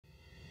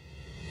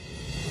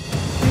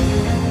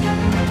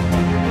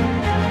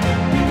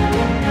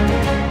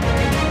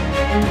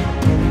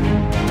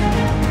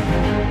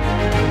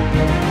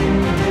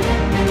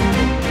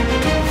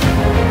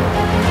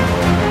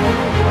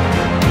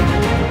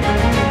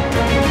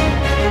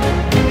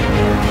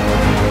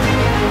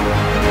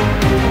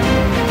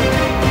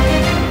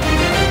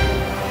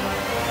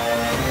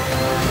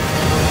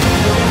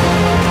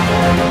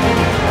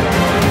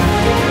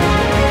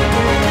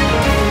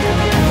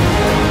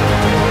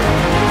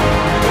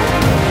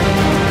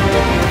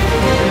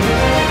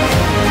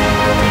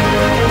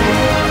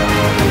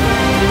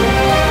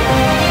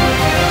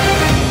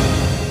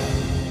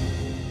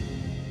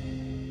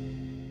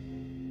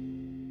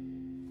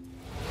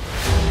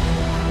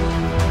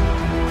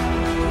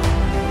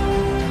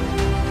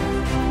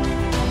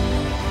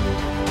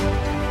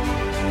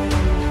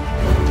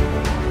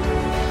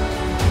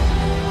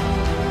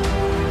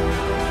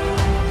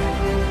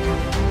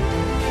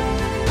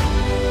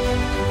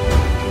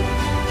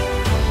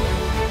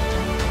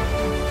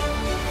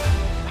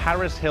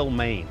Paris Hill,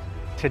 Maine.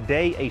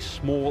 Today a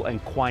small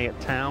and quiet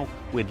town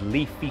with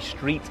leafy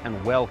streets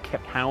and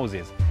well-kept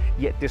houses.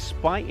 Yet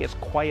despite its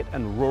quiet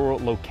and rural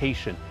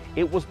location,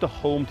 it was the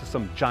home to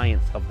some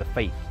giants of the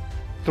faith.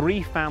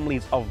 Three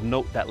families of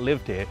note that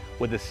lived here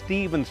were the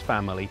Stevens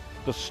family,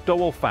 the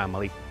Stowell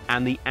family,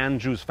 and the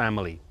Andrews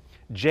family.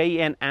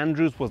 J.N.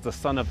 Andrews was the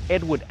son of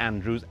Edward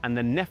Andrews and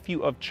the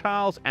nephew of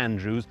Charles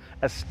Andrews,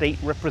 a state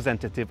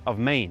representative of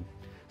Maine.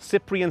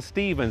 Cyprian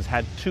Stevens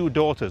had two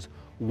daughters,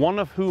 one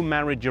of whom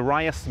married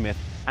Uriah Smith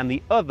and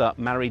the other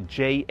married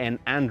J.N.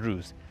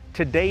 Andrews.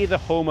 Today the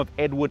home of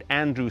Edward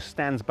Andrews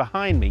stands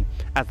behind me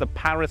as the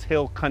Paris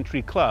Hill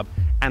Country Club,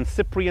 and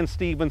Cyprian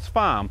Stevens'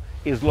 farm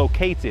is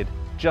located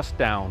just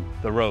down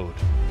the road.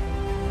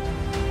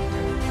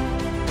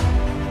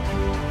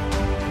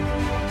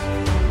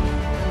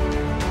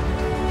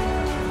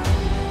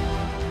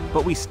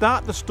 But we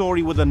start the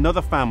story with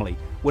another family,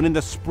 when in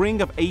the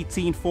spring of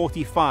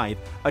 1845,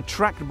 a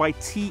tract by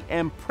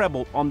T.M.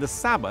 Preble on the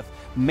Sabbath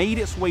made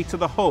its way to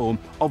the home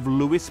of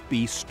Louis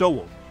B.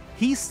 Stowell.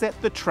 He set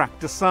the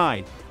tract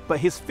aside, but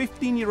his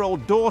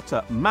 15-year-old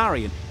daughter,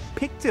 Marion,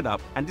 picked it up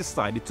and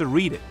decided to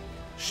read it.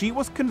 She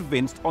was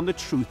convinced on the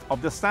truth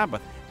of the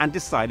Sabbath and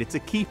decided to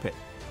keep it.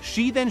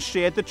 She then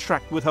shared the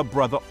tract with her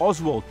brother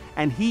Oswald,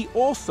 and he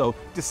also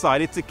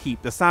decided to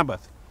keep the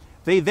Sabbath.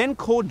 They then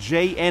called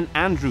J.N.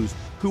 Andrews,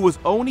 who was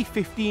only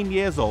 15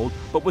 years old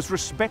but was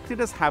respected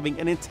as having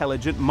an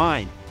intelligent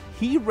mind.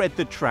 He read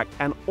the tract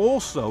and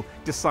also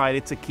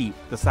decided to keep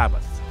the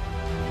Sabbath.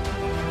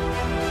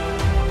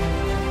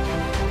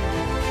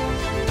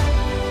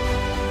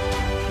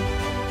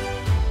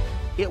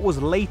 It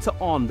was later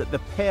on that the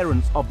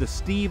parents of the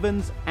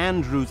Stevens,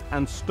 Andrews,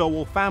 and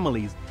Stowell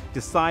families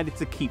decided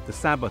to keep the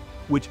Sabbath,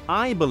 which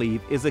I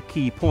believe is a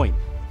key point.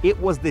 It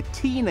was the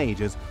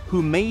teenagers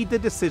who made the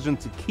decision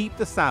to keep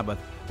the Sabbath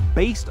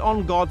based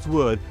on God's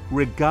word,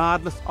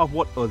 regardless of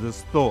what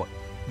others thought.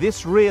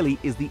 This really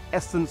is the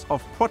essence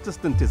of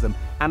Protestantism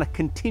and a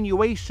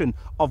continuation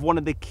of one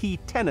of the key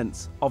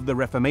tenets of the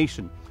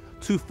Reformation: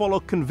 to follow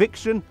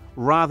conviction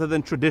rather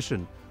than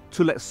tradition,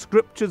 to let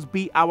scriptures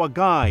be our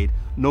guide,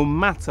 no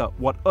matter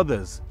what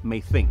others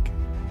may think.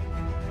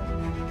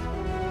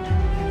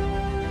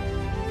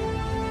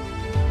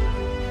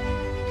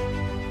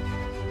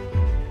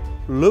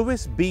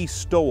 Louis B.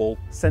 Stowell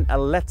sent a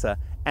letter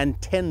and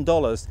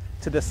 $10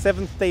 to the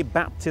Seventh-day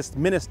Baptist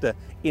minister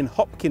in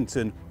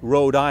Hopkinton,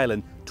 Rhode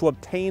Island, to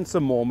obtain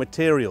some more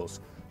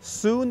materials.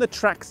 Soon the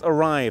tracts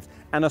arrived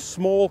and a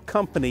small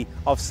company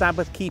of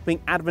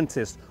Sabbath-keeping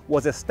Adventists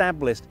was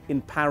established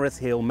in Paris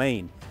Hill,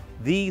 Maine.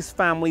 These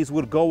families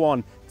would go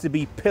on to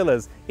be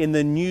pillars in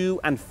the new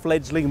and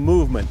fledgling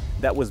movement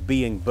that was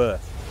being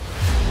birthed.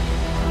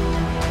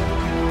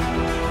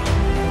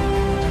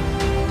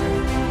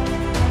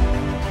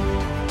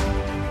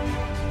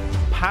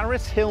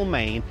 Paris Hill,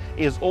 Maine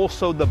is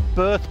also the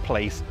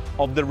birthplace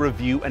of the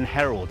Review and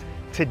Herald,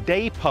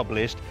 today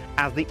published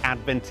as the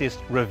Adventist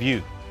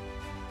Review.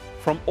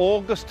 From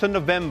August to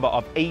November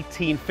of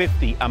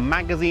 1850, a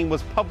magazine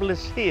was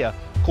published here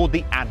called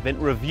the Advent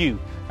Review.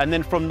 And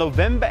then from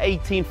November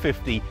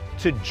 1850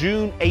 to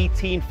June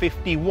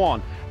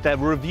 1851, the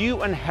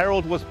Review and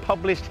Herald was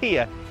published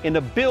here in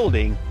a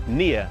building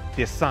near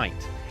this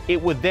site.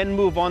 It would then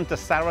move on to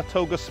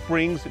Saratoga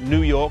Springs,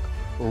 New York,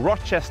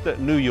 Rochester,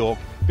 New York,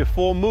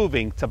 before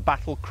moving to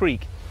Battle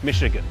Creek,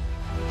 Michigan.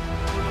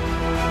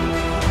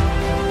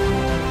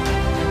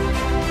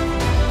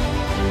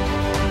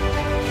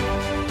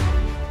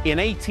 In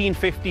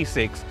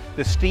 1856,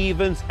 the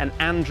Stevens and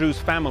Andrews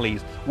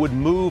families would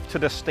move to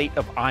the state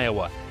of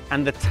Iowa,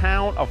 and the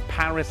town of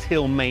Paris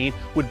Hill, Maine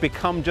would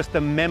become just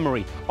a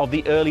memory of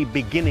the early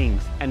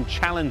beginnings and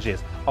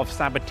challenges of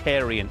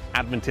Sabbatarian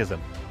Adventism.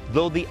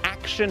 Though the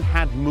action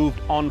had moved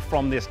on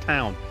from this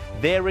town,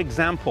 their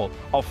example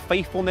of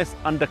faithfulness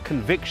under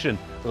conviction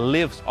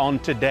lives on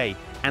today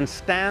and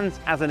stands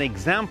as an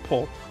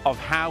example of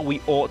how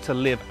we ought to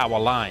live our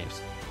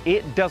lives.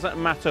 It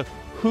doesn't matter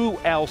who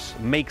else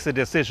makes a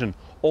decision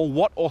or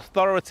what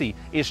authority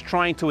is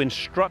trying to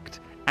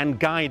instruct and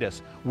guide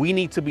us. We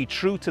need to be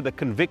true to the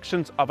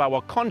convictions of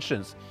our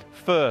conscience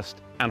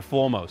first and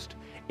foremost.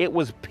 It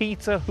was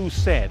Peter who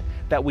said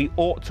that we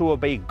ought to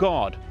obey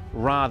God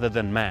rather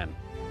than man.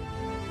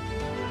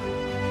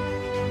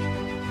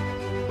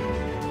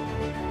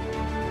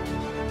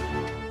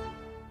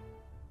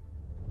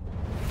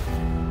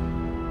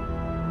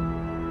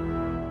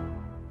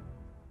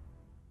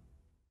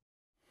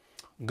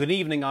 Good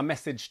evening. Our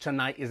message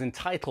tonight is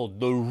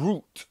entitled The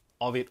Root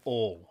of It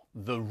All.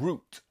 The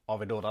Root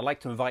of It All. I'd like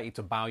to invite you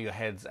to bow your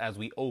heads as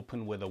we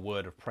open with a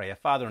word of prayer.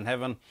 Father in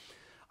heaven,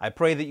 I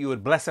pray that you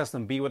would bless us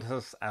and be with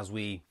us as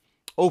we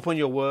open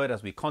your word,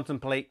 as we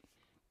contemplate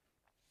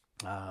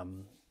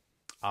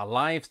our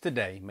lives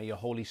today. May your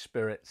Holy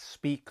Spirit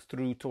speak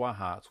through to our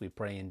hearts. We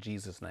pray in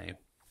Jesus' name.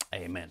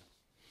 Amen.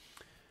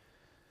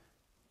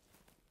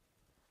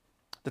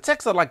 The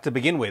text I'd like to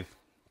begin with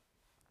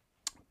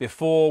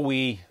before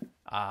we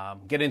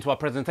get into our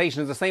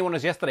presentation is the same one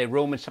as yesterday,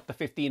 Romans chapter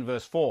 15,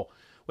 verse 4,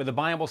 where the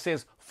Bible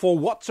says, "For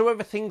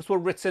whatsoever things were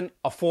written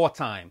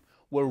aforetime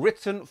were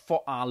written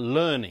for our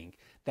learning,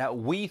 that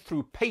we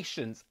through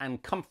patience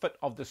and comfort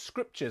of the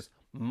scriptures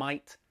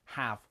might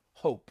have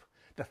hope."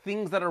 The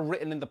things that are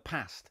written in the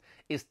past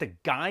is to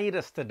guide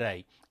us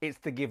today. It's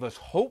to give us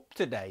hope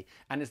today,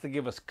 and it's to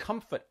give us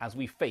comfort as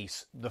we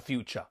face the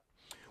future.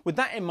 With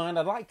that in mind,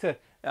 I'd like to,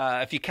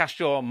 if you cast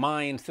your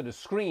minds to the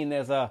screen,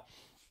 there's a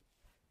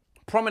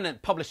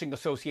prominent publishing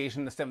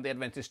association in the Seventh-day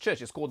Adventist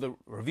Church. It's called the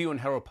Review and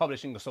Herald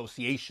Publishing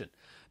Association.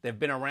 They've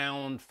been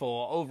around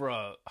for over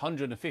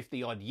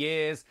 150 odd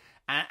years,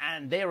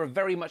 and they're a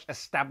very much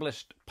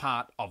established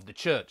part of the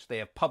church. They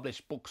have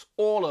published books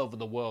all over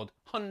the world.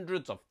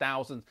 Hundreds of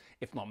thousands,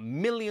 if not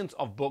millions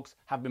of books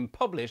have been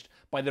published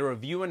by the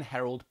Review and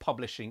Herald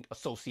Publishing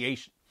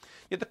Association.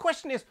 Yet the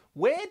question is,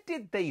 where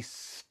did they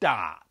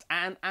start?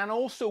 And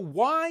also,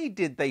 why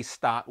did they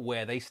start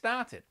where they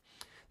started?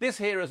 This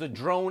here is a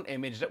drone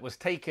image that was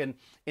taken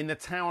in the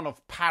town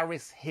of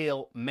Paris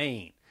Hill,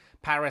 Maine.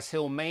 Paris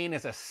Hill, Maine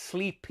is a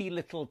sleepy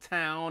little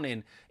town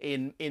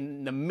in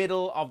the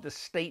middle of the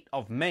state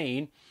of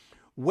Maine,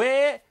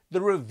 where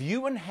the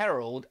Review and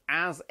Herald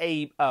as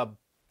a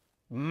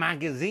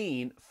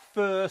magazine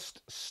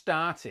first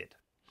started.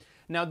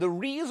 Now, the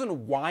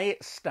reason why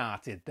it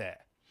started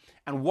there,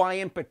 and why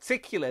in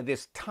particular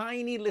this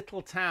tiny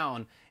little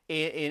town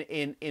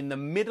in the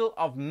middle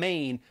of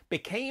Maine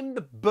became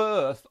the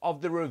birth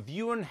of the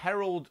Review and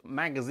Herald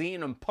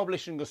magazine and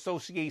publishing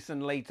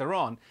association later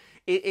on,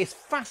 it is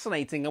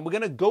fascinating, and we're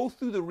going to go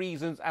through the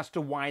reasons as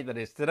to why that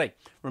is today.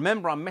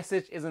 Remember, our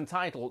message is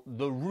entitled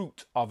The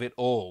Root of It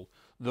All.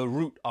 The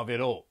Root of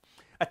It All.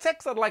 A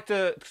text I'd like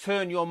to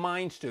turn your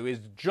minds to is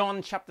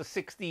John chapter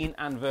 16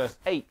 and verse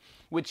 8,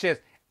 which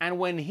says, "And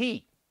when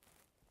he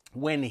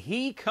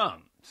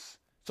comes,"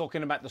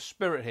 talking about the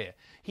Spirit here,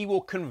 "he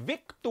will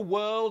convict the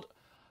world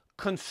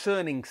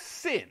concerning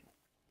sin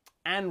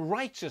and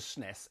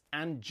righteousness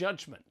and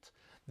judgment."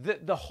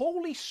 The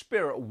Holy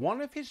Spirit,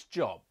 one of his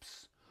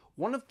jobs,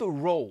 one of the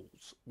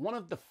roles, one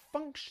of the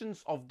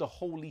functions of the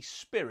Holy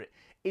Spirit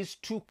is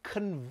to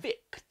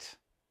convict.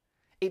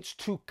 It's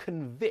to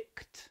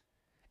convict.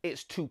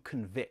 It's to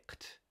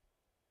convict.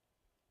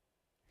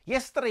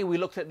 Yesterday we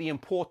looked at the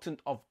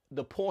importance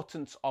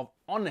of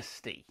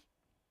honesty.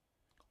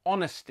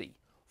 Honesty.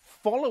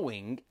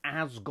 Following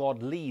as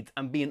God leads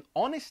and being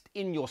honest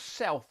in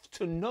yourself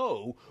to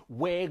know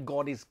where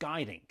God is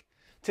guiding.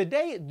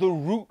 Today, the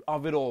root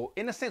of it all,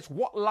 in a sense,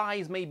 what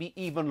lies maybe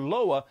even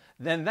lower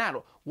than that?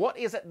 What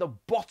is at the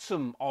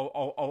bottom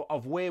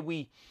of where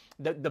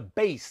the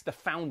base, the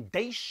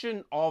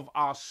foundation of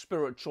our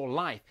spiritual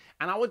life?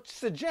 And I would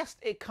suggest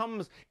it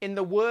comes in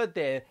the word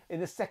there in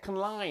the second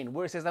line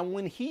where it says, "And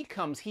when he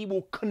comes, he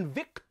will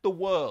convict the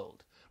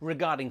world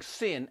regarding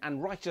sin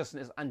and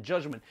righteousness and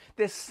judgment."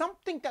 There's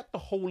something that the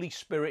Holy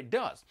Spirit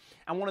does.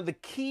 And one of the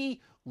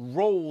key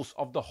roles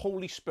of the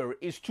Holy Spirit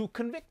is to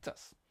convict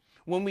us.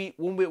 When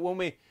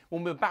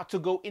we're about to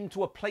go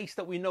into a place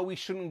that we know we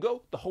shouldn't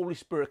go, the Holy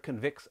Spirit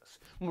convicts us.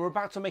 When we're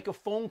about to make a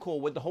phone call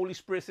where the Holy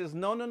Spirit says,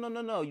 no,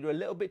 you're a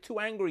little bit too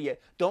angry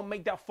yet. Don't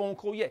make that phone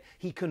call yet.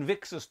 He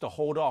convicts us to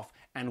hold off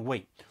and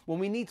wait. When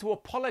we need to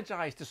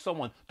apologize to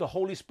someone, the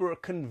Holy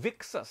Spirit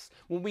convicts us.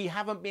 When we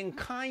haven't been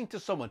kind to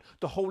someone,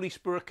 the Holy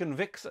Spirit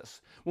convicts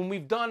us. When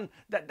we've done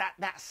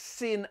that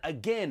sin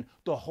again,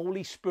 the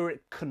Holy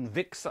Spirit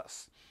convicts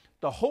us.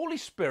 The Holy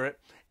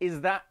Spirit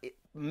is that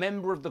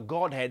member of the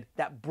Godhead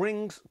that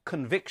brings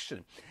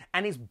conviction,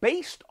 and it's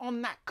based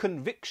on that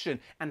conviction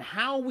and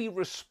how we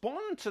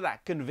respond to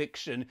that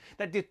conviction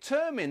that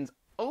determines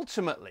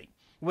ultimately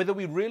whether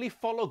we really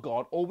follow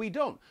God or we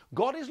don't.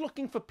 God is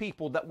looking for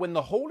people that when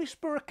the Holy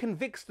Spirit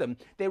convicts them,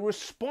 they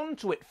respond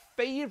to it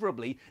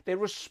favorably, they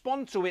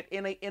respond to it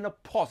in a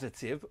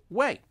positive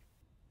way.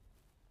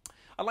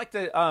 I'd like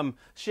to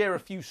share a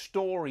few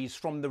stories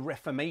from the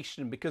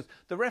Reformation, because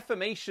the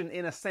Reformation,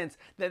 in a sense,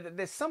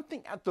 there's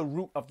something at the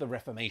root of the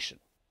Reformation.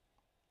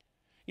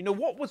 You know,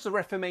 what was the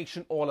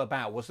Reformation all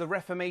about? Was the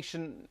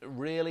Reformation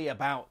really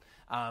about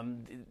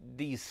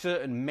these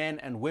certain men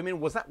and women?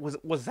 Was that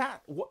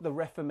what the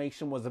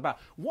Reformation was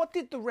about? What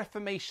did the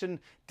Reformation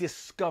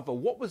discover?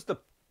 What was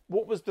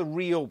the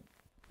real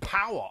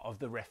power of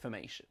the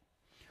Reformation?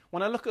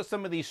 When I look at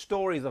some of these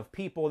stories of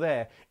people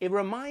there, it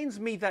reminds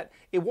me that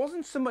it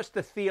wasn't so much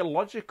the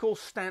theological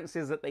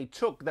stances that they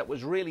took that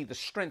was really the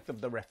strength of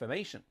the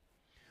Reformation.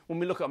 When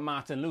we look at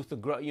Martin Luther,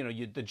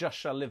 the just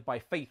shall live by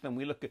faith, and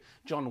we look at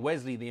John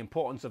Wesley, the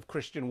importance of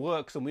Christian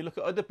works, and we look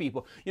at other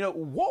people,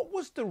 what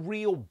was the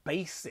real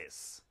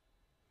basis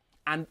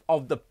and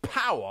of the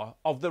power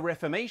of the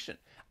Reformation?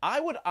 I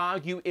would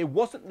argue it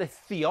wasn't the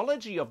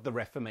theology of the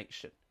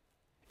Reformation.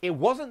 It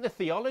wasn't the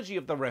theology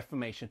of the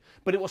Reformation,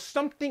 but it was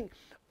something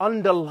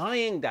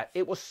underlying that.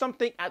 It was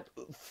something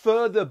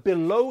further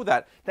below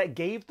that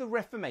gave the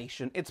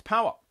Reformation its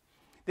power.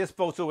 This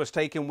photo was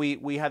taken.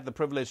 We had the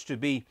privilege to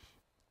be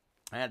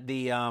at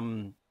the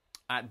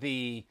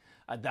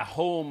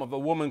home of a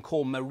woman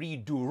called Marie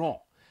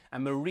Durand.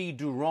 And Marie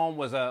Durand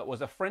was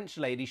a French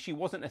lady. She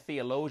wasn't a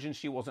theologian.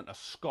 She wasn't a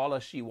scholar.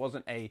 She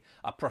wasn't a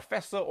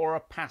professor or a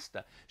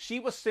pastor. She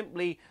was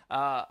simply,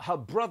 her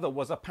brother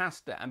was a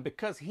pastor. And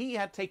because he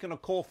had taken a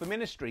call for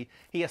ministry,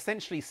 he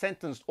essentially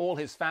sentenced all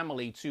his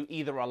family to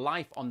either a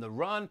life on the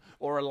run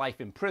or a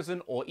life in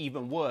prison, or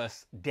even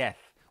worse,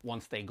 death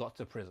once they got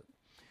to prison.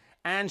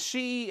 And this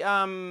is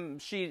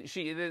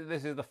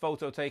the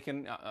photo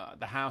taken,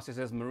 the house. It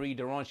says Marie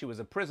Durand. She was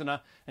a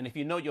prisoner. And if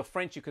you know your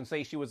French, you can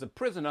say she was a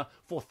prisoner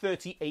for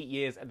 38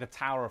 years at the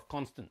Tower of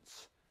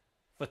Constance.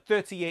 For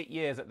 38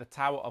 years at the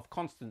Tower of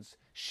Constance,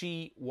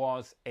 she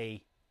was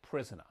a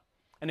prisoner.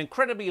 An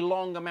incredibly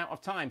long amount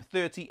of time,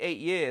 38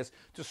 years,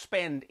 to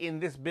spend in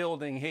this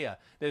building here.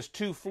 There's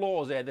 2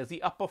 floors there. There's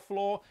the upper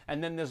floor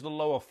and then there's the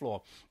lower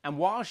floor. And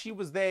while she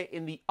was there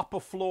in the upper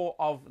floor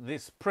of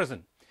this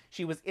prison,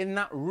 she was in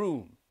that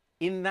room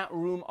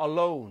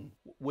alone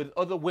with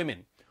other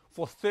women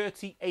for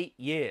 38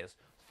 years,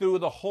 through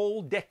the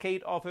whole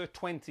decade of her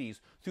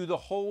 20s, through the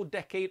whole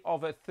decade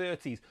of her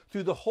 30s,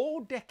 through the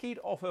whole decade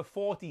of her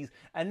 40s.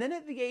 And then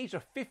at the age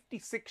of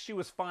 56, she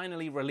was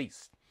finally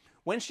released.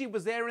 When she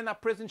was there in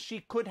that prison, she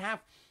could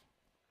have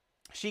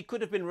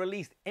been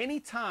released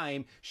any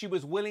time she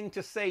was willing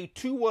to say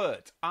 2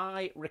 words: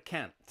 I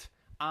recant,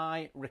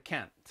 I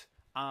recant,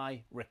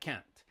 I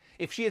recant.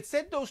 If she had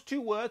said those 2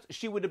 words,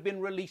 she would have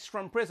been released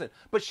from prison.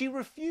 But she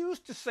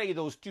refused to say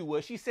those 2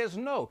 words. She says,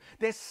 no,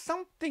 there's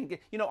something,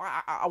 you know,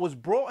 I was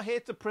brought here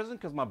to prison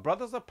because my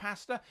brother's a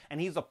pastor and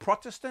he's a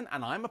Protestant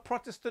and I'm a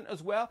Protestant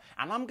as well.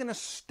 And I'm going to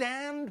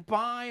stand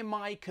by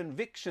my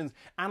convictions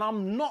and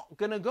I'm not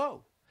going to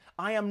go.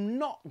 I am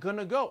not going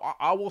to go.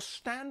 I will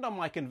stand on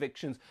my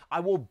convictions.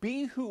 I will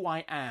be who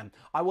I am.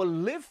 I will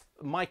live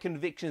my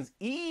convictions,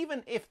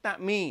 even if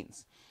that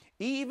means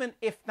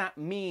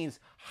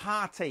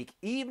heartache,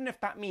 even if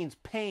that means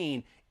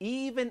pain,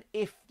 even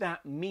if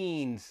that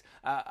means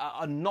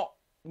not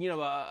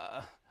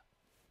a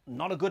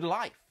good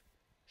life.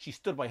 She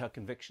stood by her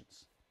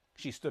convictions.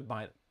 She stood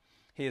by them.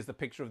 Here's the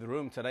picture of the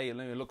room today. It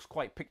looks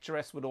quite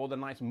picturesque with all the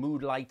nice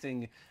mood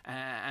lighting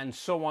and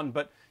so on.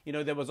 But, you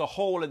know, there was a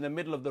hole in the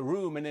middle of the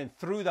room, and then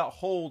through that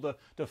hole, the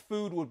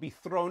food would be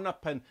thrown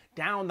up, and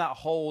down that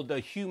hole,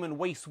 the human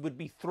waste would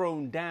be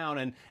thrown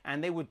down,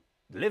 and they would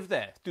live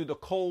there through the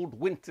cold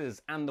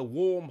winters and the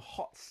warm,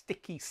 hot,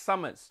 sticky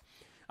summers,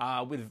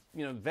 with,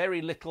 you know,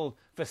 very little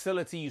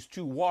facilities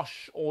to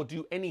wash or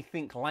do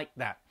anything like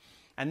that.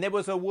 And there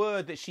was a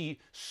word that she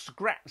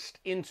scratched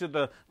into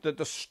the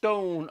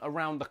stone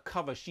around the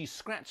cover. She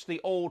scratched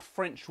the old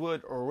French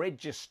word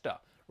register.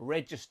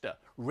 Register.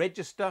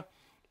 Register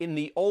in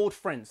the old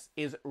French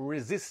is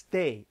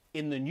résister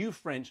in the new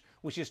French,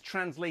 which is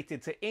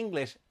translated to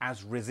English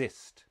as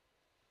resist.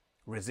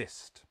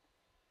 Resist.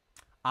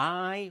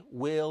 I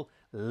will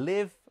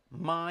live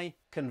my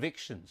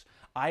convictions.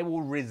 I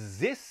will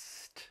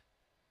resist.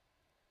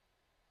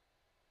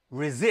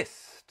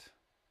 Resist.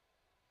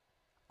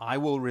 I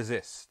will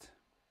resist.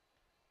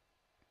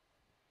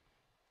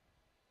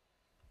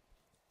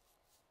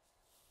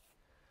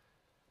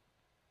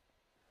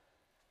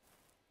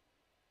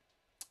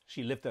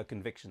 She lived her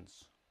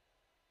convictions.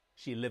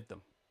 She lived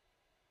them.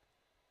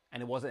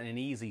 And it wasn't an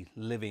easy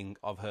living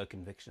of her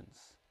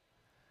convictions.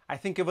 I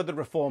think of other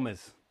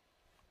reformers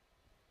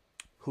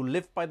who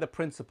lived by the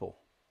principle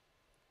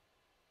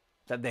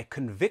that their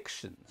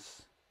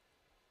convictions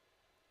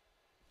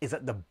is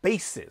at the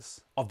basis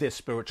of their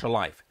spiritual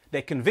life.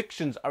 Their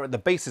convictions are at the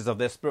basis of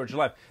their spiritual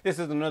life. This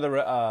is another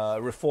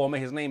reformer.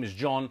 His name is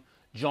John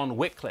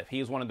Wycliffe. He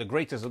is one of the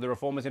greatest of the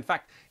reformers. In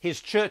fact,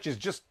 his church is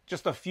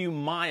just a few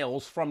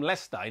miles from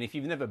Leicester. And if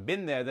you've never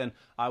been there, then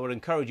I would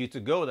encourage you to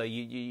go there.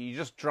 You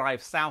just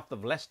drive south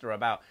of Leicester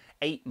about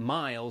 8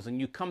 miles and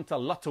you come to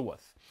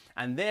Lutterworth.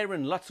 And there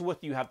in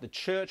Lutterworth, you have the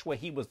church where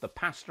he was the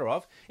pastor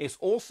of. It's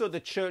also the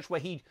church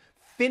where he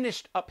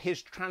finished up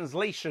his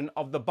translation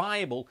of the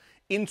Bible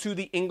into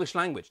the English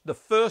language. The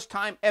first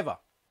time ever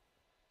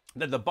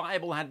that the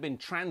Bible had been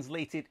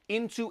translated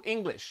into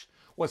English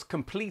was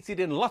completed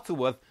in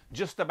Lutterworth,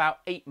 just about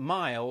 8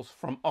 miles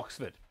from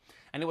Oxford.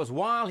 And it was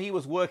while he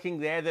was working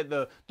there that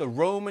the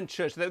Roman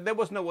church, there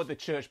was no other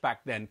church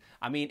back then.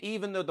 I mean,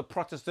 even though the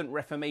Protestant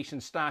Reformation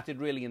started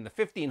really in the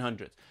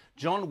 1500s,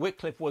 John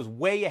Wycliffe was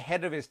way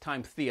ahead of his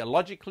time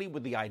theologically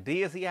with the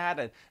ideas he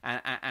had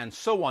and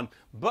so on.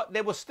 But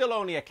there was still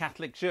only a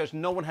Catholic church.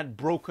 No one had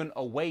broken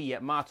away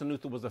yet. Martin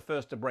Luther was the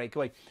first to break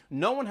away.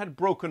 No one had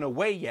broken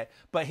away yet,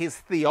 but his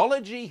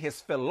theology, his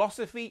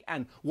philosophy,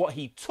 and what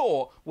he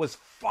taught was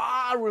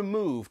far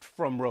removed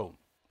from Rome.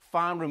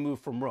 Far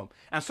removed from Rome.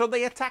 And so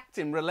they attacked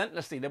him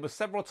relentlessly. There were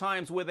several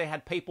times where they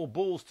had papal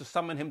bulls to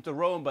summon him to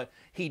Rome, but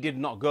he did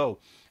not go.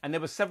 And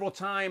there were several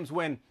times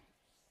when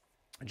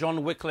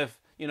John Wycliffe,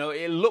 you know,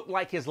 it looked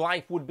like his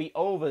life would be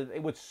over.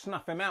 It would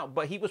snuff him out,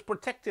 but he was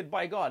protected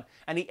by God.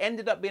 And he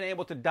ended up being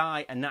able to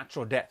die a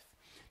natural death.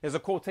 There's a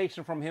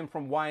quotation from him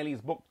from Wiley's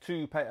book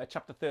 2,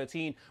 chapter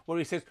 13, where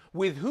he says,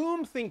 "With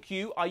whom, think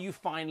you, are you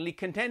finally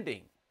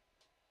contending?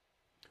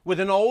 With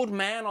an old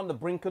man on the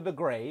brink of the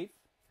grave?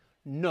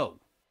 No.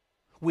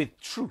 With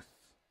truth.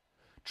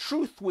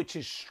 truth which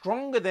is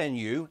stronger than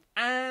you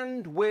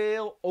and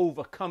will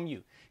overcome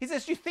you. He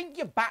says, you think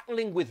you're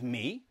battling with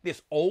me,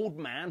 this old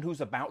man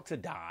who's about to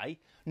die?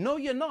 No,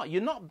 you're not.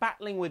 You're not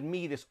battling with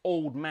me, this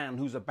old man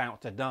who's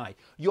about to die.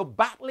 You're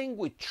battling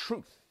with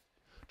truth.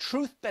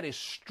 Truth that is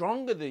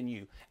stronger than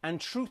you and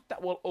truth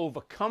that will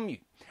overcome you.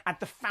 At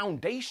the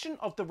foundation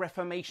of the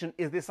Reformation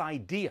is this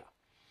idea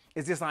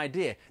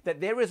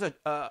that there is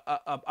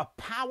a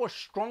power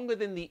stronger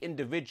than the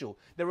individual.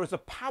 There is a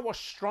power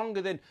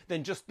stronger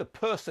than just the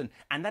person,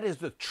 and that is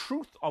the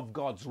truth of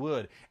God's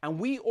word. And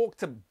we ought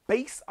to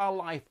base our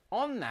life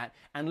on that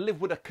and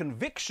live with a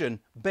conviction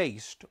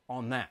based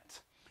on that.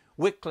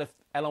 Wycliffe,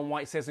 Ellen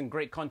White says in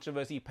Great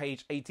Controversy,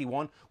 page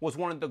 81, was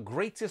one of the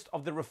greatest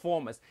of the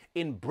reformers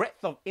in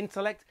breadth of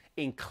intellect,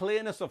 in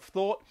clearness of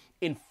thought,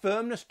 in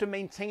firmness to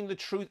maintain the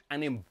truth,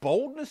 and in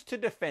boldness to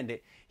defend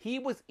it. He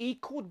was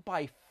equaled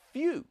by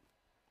few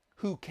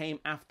who came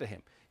after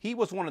him. He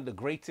was one of the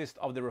greatest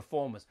of the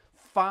reformers,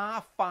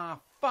 far,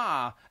 far,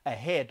 far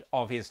ahead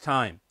of his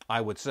time,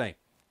 I would say.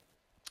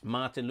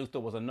 Martin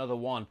Luther was another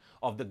one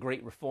of the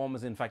great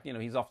reformers. In fact,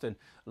 he's often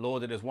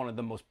lauded as one of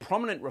the most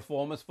prominent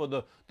reformers for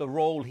the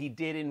role he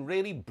did in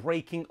really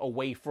breaking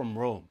away from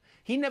Rome.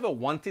 He never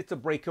wanted to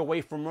break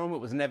away from Rome. It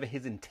was never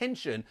his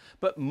intention.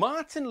 But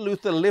Martin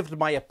Luther lived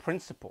by a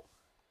principle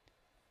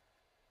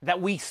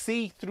that we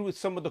see through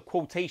some of the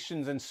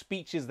quotations and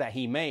speeches that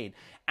he made.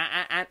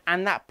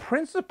 And that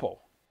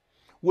principle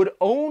would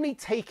only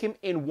take him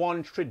in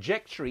one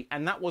trajectory,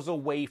 and that was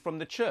away from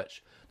the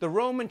church. The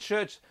Roman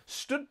church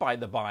stood by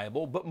the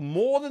Bible, but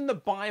more than the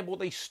Bible,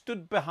 they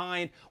stood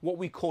behind what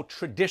we call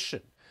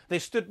tradition. They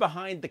stood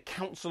behind the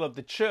counsel of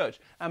the church.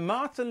 And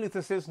Martin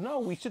Luther says, no,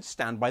 we should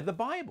stand by the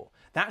Bible.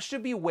 That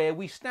should be where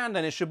we stand,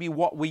 and it should be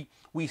what we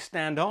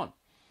stand on.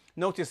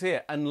 Notice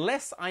here,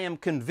 unless I am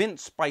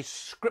convinced by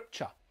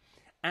Scripture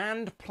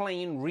and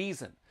plain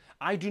reason,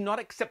 I do not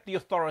accept the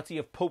authority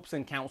of popes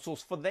and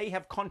councils, for they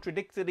have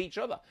contradicted each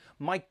other.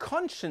 My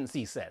conscience,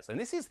 he says, and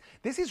this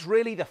is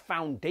really the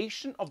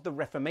foundation of the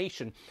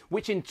Reformation,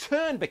 which in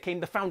turn became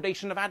the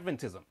foundation of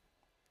Adventism.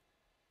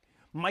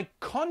 My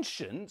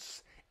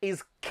conscience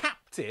is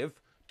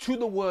captive to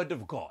the Word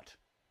of God.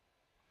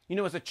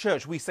 As a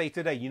church, we say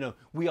today,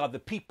 we are the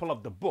people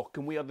of the book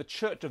and we are the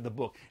church of the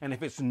book. And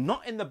if it's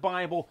not in the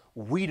Bible,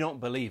 we don't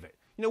believe it.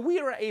 We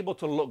are able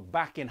to look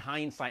back in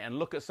hindsight and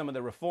look at some of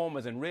the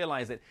reformers and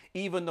realize that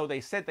even though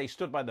they said they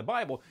stood by the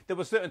Bible, there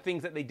were certain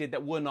things that they did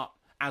that were not,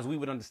 as we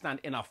would understand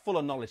in our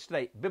fuller knowledge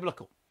today,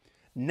 biblical.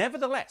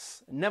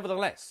 Nevertheless,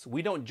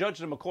 we don't judge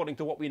them according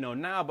to what we know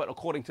now, but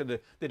according to the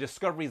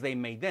discoveries they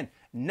made then.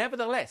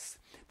 Nevertheless,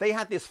 they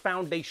had this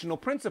foundational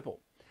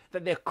principle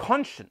that their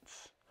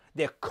conscience,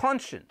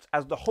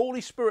 as the Holy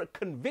Spirit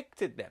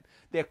convicted them,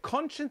 their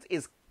conscience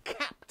is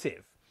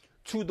captive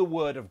to the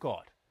Word of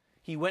God.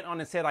 He went on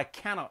and said, I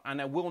cannot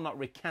and I will not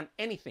recant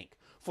anything,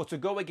 for to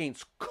go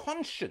against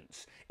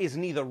conscience is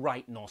neither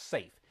right nor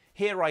safe.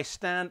 Here I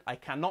stand, I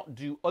cannot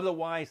do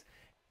otherwise.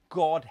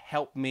 God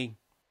help me.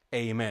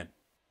 Amen.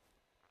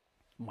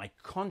 My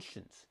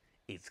conscience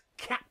is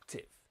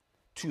captive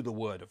to the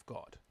Word of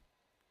God.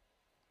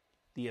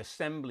 The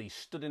assembly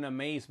stood in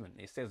amazement.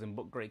 It says in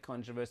Book Great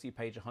Controversy,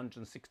 page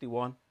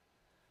 161.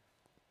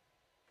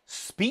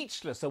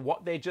 Speechless of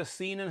what they'd just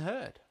seen and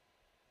heard.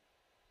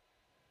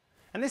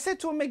 And they said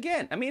to him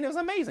again, it was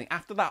amazing.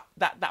 After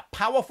that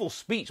powerful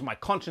speech, my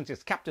conscience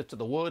is captive to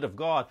the Word of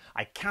God.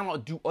 I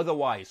cannot do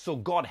otherwise, so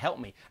God help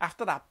me.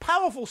 After that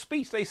powerful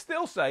speech, they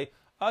still say,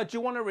 do you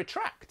want to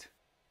retract?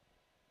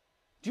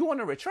 Do you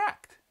want to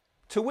retract?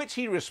 To which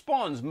he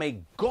responds,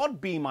 may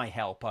God be my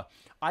helper.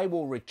 I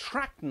will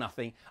retract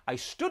nothing. I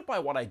stood by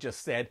what I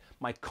just said.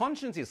 My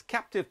conscience is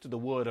captive to the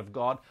Word of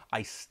God.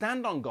 I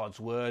stand on God's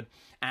Word.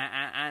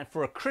 And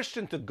for a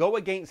Christian to go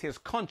against his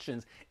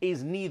conscience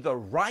is neither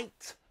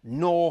right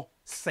nor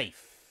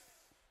safe.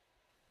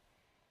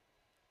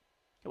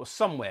 It was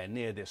somewhere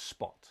near this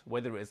spot.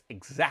 Whether it's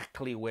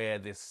exactly where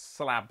this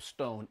slab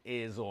stone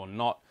is or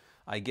not,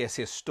 I guess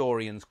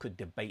historians could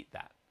debate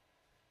that.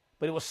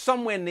 But it was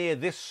somewhere near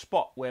this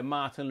spot where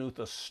Martin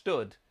Luther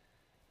stood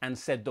and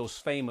said those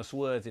famous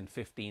words in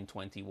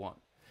 1521.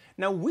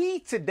 Now, we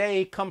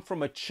today come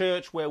from a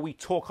church where we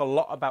talk a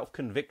lot about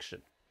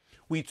conviction.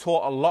 We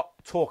talk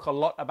a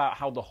lot about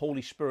how the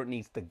Holy Spirit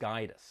needs to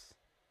guide us.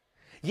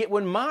 Yet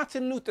when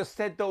Martin Luther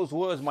said those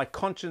words, my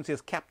conscience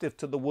is captive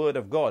to the Word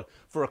of God,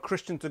 for a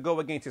Christian to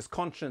go against his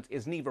conscience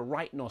is neither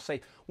right nor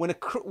safe. When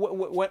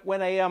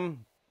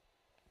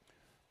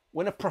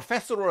a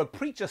professor or a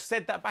preacher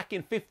said that back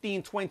in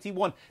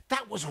 1521,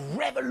 that was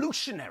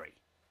revolutionary.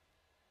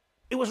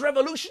 It was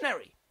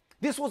revolutionary.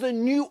 This was a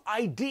new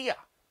idea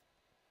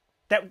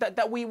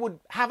that we would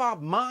have our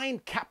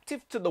mind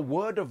captive to the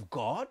Word of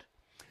God,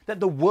 that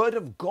the Word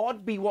of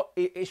God be what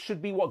it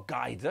should be what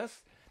guides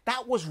us.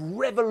 That was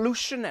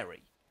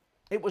revolutionary.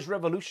 It was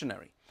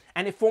revolutionary.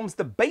 And it forms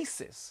the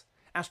basis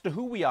as to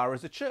who we are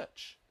as a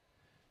church.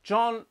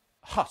 John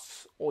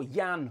Huss, or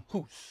Jan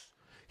Hus,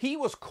 he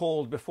was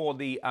called before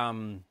the,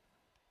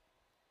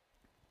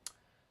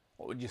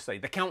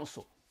 the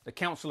Council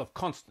of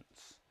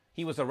Constance.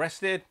 He was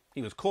arrested.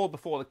 He was called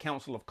before the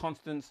Council of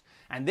Constance,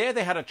 and there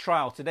they had a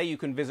trial. Today you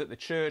can visit the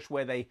church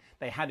where they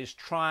had his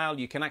trial.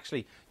 You can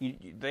actually,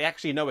 they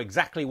actually know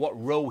exactly what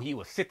row he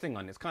was sitting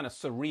on. It's kind of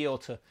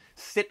surreal to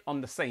sit on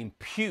the same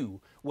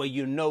pew where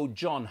you know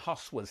John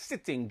Huss was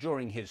sitting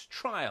during his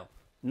trial.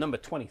 Number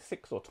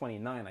 26 or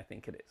 29, I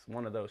think it is.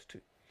 One of those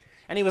two.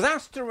 And he was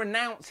asked to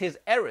renounce his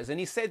errors, and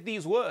he said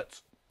these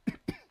words.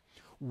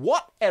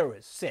 What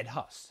errors, said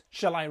Huss,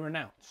 shall I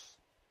renounce?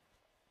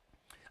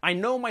 I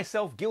know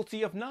myself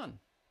guilty of none.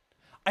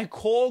 I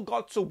call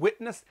God to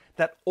witness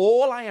that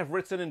all I have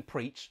written and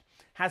preached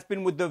has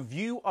been with the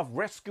view of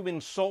rescuing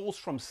souls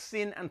from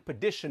sin and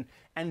perdition,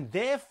 and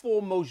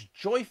therefore most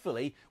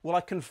joyfully will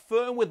I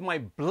confirm with my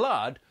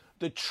blood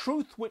the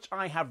truth which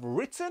I have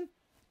written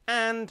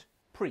and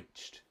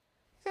preached.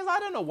 He says, I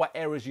don't know what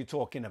errors you're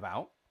talking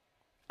about.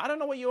 I don't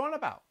know what you're on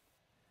about.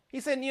 He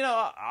said, you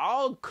know,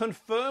 I'll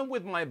confirm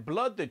with my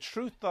blood the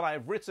truth that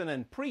I've written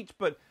and preached,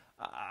 but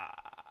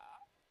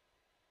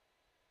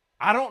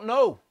I don't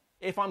know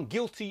if I'm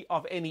guilty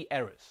of any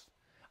errors.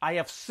 I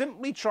have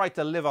simply tried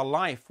to live a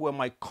life where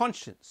my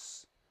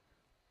conscience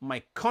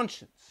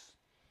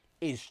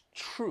is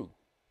true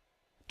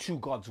to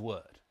God's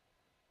word.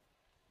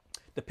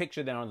 The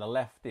picture there on the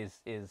left is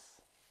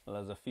well,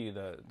 there's a few.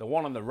 The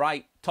one on the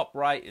right, top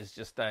right, is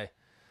just a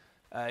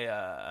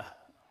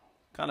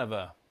kind of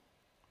a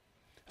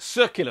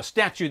circular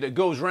statue that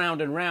goes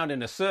round and round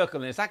in a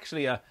circle, and it's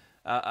actually a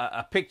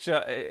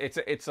picture.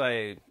 It's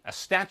a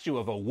statue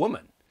of a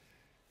woman.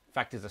 In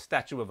fact, it's a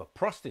statue of a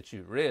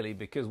prostitute, really,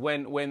 because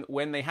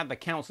when they had the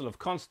Council of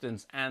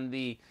Constance and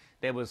the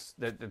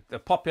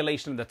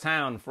population of the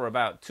town for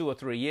about 2 or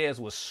 3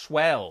 years was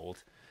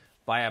swelled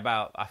by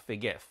about, I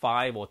forget,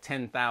 5 or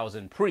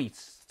 10,000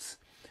 priests.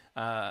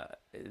 What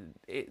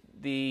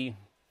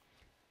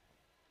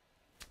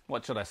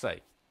should I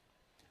say?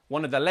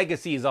 One of the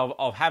legacies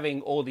of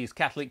having all these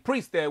Catholic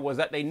priests there was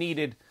that they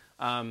needed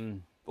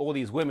all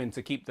these women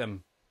to keep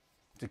them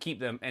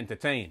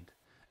entertained,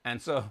 and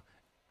so.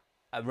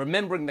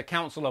 Remembering the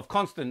Council of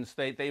Constance,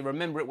 they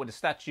remember it with a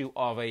statue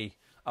of a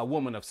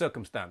woman of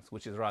circumstance,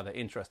 which is rather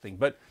interesting.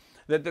 But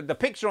the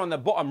picture on the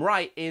bottom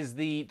right is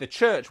the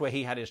church where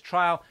he had his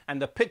trial,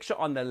 and the picture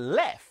on the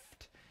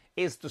left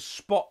is the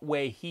spot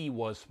where he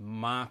was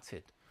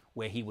martyred,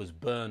 where he was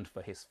burned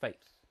for his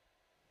faith.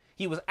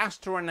 He was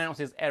asked to renounce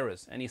his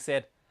errors, and he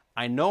said,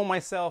 I know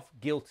myself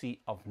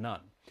guilty of none.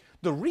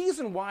 The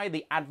reason why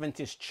the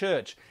Adventist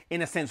church,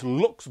 in a sense,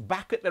 looks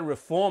back at the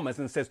reformers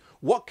and says,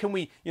 what can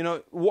we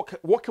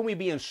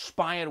be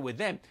inspired with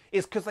them,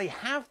 is because they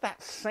have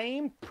that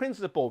same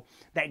principle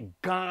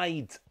that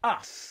guides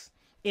us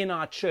in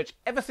our church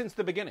ever since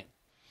the beginning.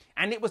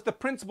 And it was the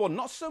principle,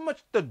 not so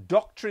much the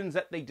doctrines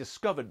that they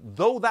discovered,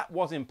 though that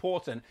was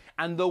important,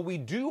 and though we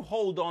do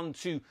hold on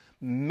to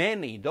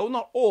many, though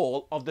not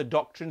all, of the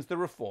doctrines the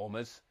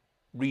reformers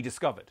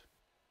rediscovered.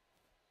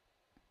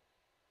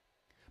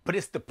 But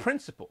it's the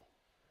principle,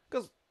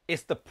 because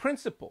it's the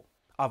principle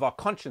of our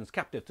conscience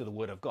captive to the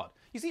word of God.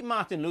 You see,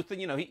 Martin Luther,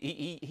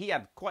 he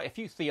had quite a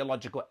few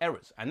theological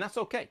errors, and that's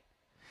okay.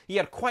 He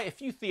had quite a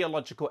few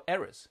theological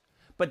errors.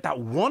 But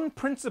that one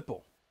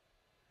principle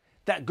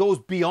that goes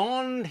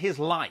beyond his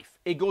life,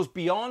 it goes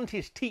beyond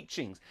his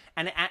teachings,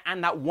 and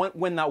that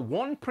when that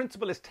one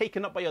principle is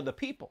taken up by other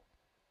people,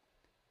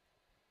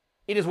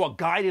 it is what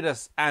guided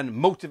us and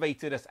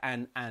motivated us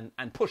and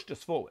pushed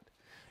us forward.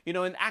 You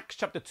know, in Acts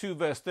chapter 2,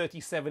 verse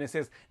 37, it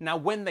says, now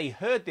when they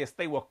heard this,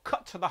 they were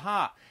cut to the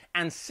heart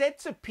and said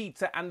to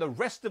Peter and the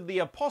rest of the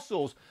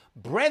apostles,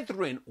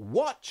 brethren,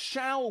 what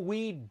shall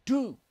we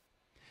do?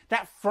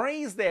 That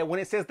phrase there,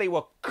 when it says they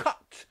were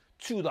cut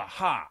to the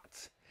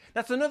heart,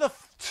 that's another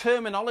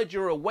terminology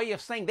or a way of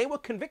saying they were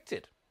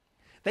convicted.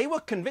 They were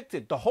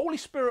convicted. The Holy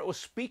Spirit was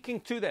speaking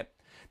to them.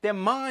 Their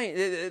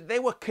mind, they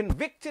were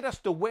convicted as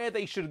to where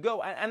they should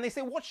go. And they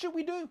say, what should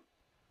we do?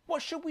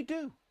 What should we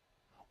do?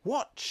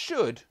 What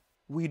should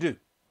we do?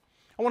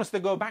 I want us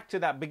to go back to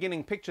that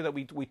beginning picture that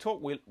we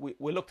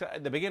looked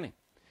at the beginning.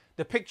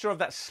 The picture of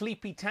that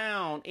sleepy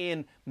town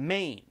in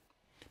Maine.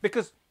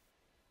 Because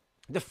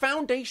the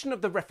foundation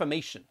of the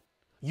Reformation,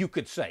 you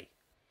could say,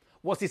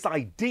 was this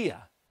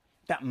idea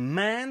that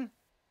man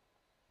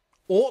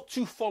ought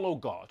to follow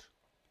God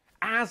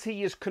as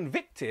he is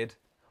convicted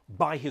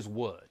by his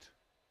word.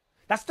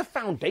 That's the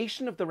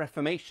foundation of the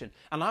Reformation.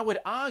 And I would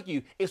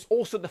argue it's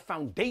also the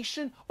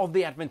foundation of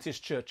the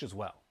Adventist church as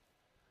well.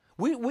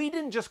 We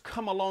didn't just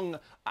come along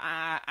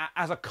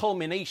as a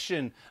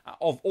culmination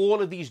of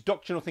all of these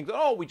doctrinal things.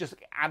 Oh, we just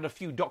add a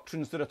few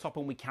doctrines to the top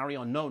and we carry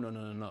on.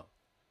 No.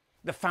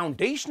 The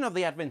foundation of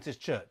the Adventist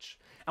church,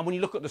 and when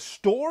you look at the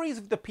stories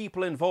of the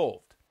people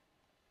involved,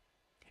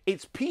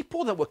 it's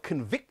people that were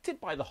convicted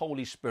by the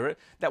Holy Spirit,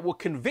 that were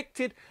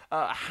convicted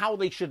how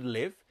they should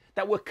live,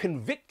 that were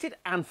convicted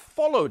and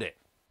followed it.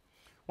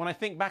 When I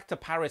think back to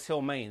Paris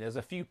Hill, Maine, there's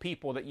a few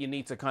people that you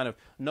need to kind of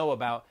know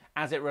about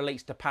as it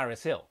relates to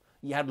Paris Hill.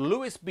 You had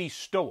Lewis B.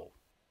 Stowell.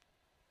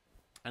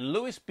 And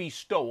Lewis B.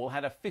 Stowell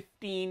had a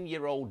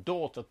 15-year-old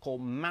daughter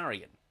called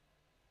Marion.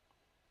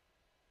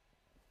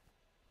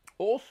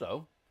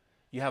 Also,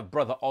 you have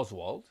Brother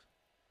Oswald,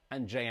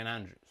 and J.N.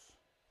 Andrews.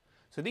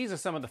 So these are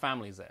some of the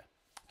families there.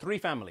 3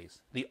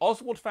 families: the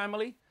Oswald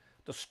family,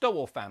 the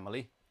Stowell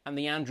family, and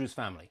the Andrews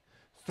family.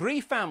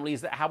 3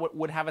 families that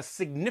would have a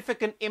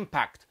significant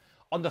impact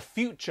on the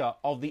future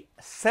of the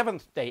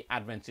Seventh-day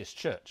Adventist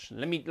Church.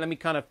 Let me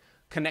kind of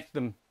connect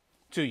them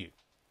to you.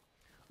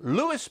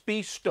 Lewis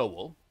B.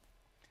 Stowell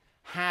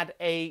had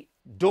a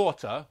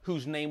daughter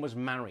whose name was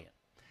Marion.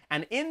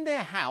 And in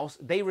their house,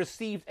 they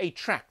received a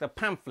tract, a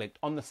pamphlet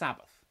on the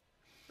Sabbath.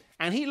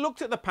 And he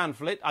looked at the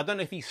pamphlet. I don't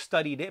know if he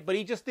studied it, but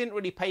he just didn't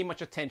really pay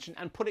much attention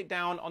and put it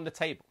down on the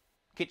table.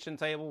 Kitchen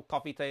table,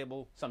 coffee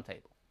table, some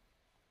table.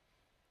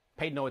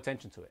 Paid no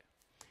attention to it.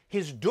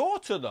 His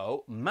daughter,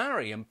 though,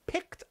 Marion,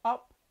 picked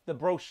up the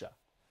brochure.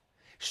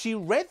 She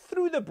read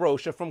through the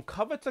brochure from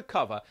cover to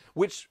cover,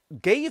 which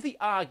gave the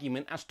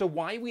argument as to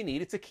why we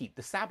needed to keep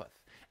the Sabbath.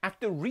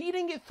 After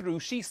reading it through,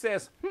 she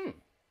says,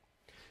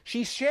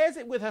 She shares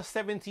it with her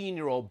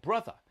 17-year-old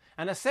brother.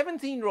 And her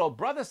 17-year-old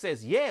brother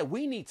says, yeah,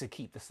 we need to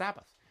keep the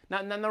Sabbath.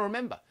 Now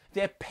remember,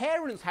 their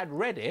parents had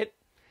read it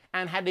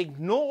and had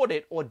ignored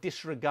it or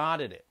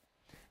disregarded it.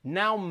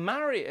 Now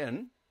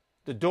Marion,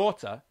 the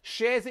daughter,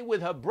 shares it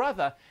with her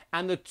brother,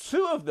 and the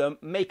 2 of them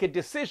make a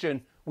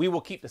decision: we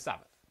will keep the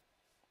Sabbath.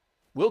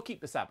 We'll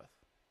keep the Sabbath.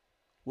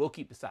 We'll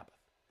keep the Sabbath.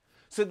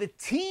 So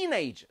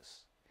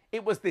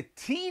it was the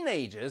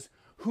teenagers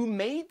who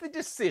made the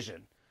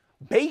decision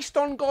based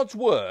on God's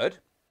word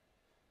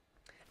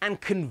and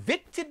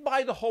convicted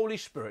by the Holy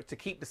Spirit to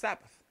keep the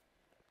Sabbath.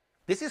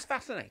 This is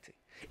fascinating.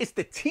 It's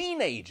the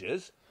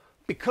teenagers,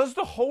 because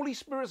the Holy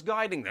Spirit's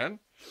guiding them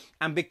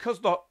and because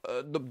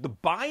the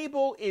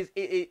Bible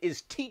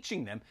is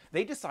teaching them,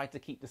 they decide to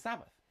keep the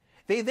Sabbath.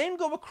 They then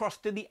go across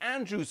to the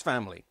Andrews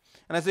family.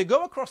 And as they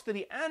go across to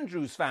the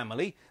Andrews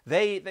family,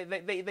 they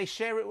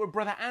share it with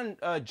Brother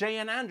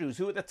J.N. Andrews,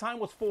 who at the time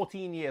was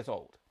 14 years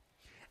old.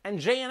 And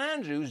J.N.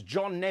 Andrews,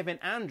 John Nevin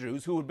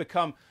Andrews, who would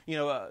become,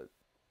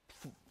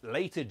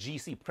 later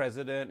GC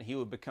president, he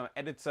would become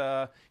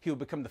editor, he would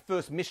become the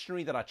first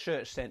missionary that our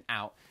church sent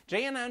out.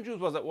 J.N. Andrews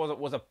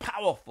was a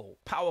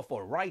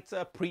powerful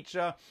writer,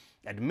 preacher,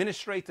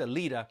 administrator,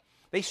 leader.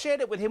 They shared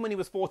it with him when he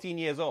was 14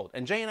 years old.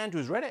 And J.N.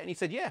 Andrews read it and he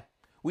said, yeah,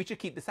 we should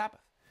keep the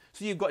Sabbath.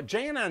 So you've got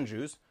J.N.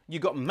 Andrews,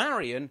 you've got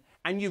Marion,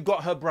 and you've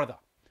got her brother.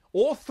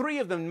 All 3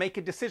 of them make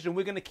a decision: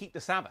 we're going to keep the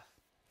Sabbath.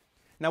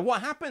 Now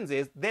what happens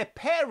is their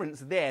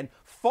parents then,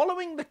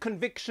 following the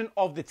conviction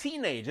of the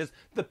teenagers,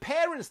 the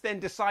parents then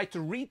decide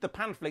to read the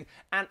pamphlet,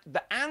 and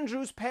the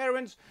Andrews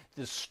parents,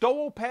 the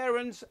Stowell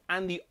parents,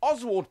 and the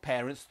Oswald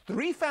parents,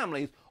 3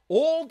 families,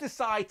 all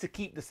decide to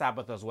keep the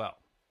Sabbath as well.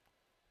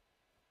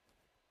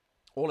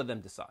 All of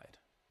them decide.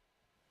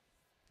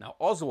 Now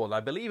Oswald,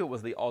 I believe it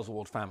was the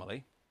Oswald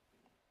family.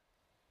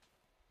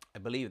 I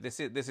believe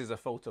this is a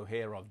photo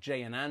here of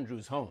J.N.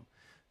 Andrews' home.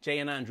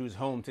 J.N. Andrews'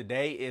 home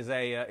today is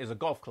a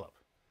golf club.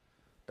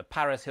 The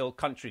Paris Hill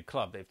Country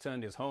Club. They've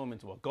turned his home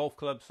into a golf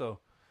club, so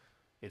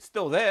it's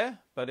still there,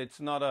 but it's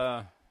not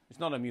a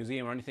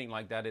museum or anything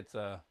like that. It's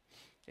a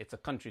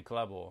country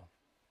club or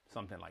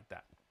something like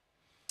that.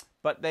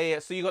 But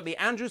so you got the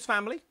Andrews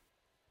family.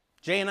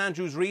 J.N.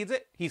 Andrews reads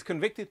it. He's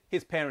convicted.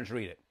 His parents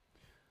read it.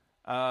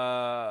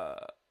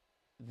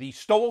 The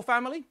Stowell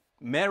family,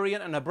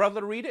 Marion and her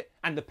brother read it,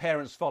 and the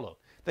parents follow.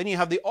 Then you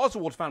have the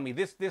Oswald family.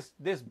 This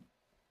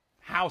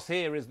house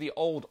here is the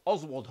old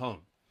Oswald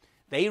home.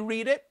 They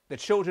read it, the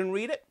children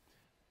read it,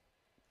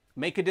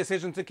 make a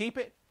decision to keep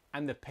it,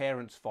 and the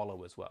parents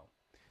follow as well.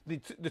 The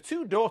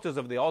 2 daughters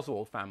of the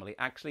Oswald family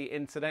actually,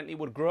 incidentally,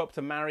 would grow up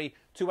to marry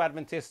 2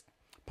 Adventist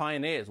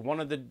pioneers. One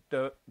of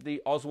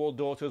the Oswald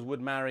daughters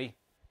would marry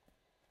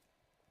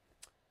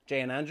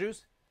J.N.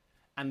 Andrews,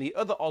 and the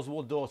other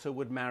Oswald daughter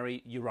would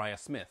marry Uriah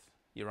Smith.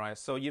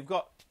 So you've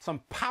got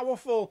some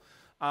powerful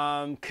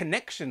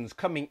connections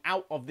coming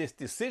out of this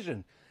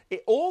decision.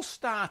 It all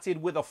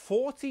started with a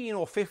 14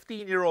 or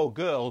 15-year-old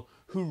girl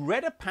who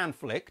read a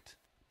pamphlet,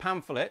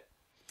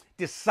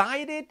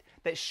 decided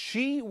that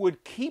she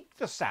would keep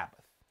the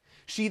Sabbath.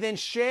 She then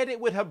shared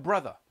it with her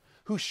brother,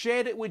 who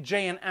shared it with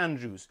J.N.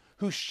 Andrews,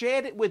 who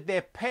shared it with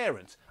their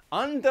parents.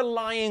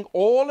 Underlying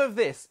all of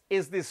this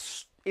is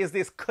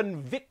this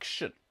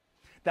conviction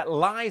that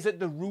lies at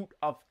the root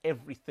of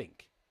everything.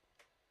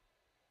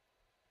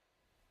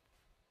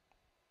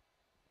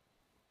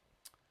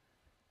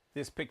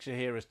 This picture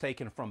here is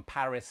taken from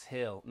Paris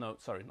Hill. No,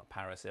 sorry, not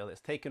Paris Hill.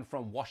 It's taken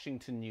from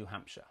Washington, New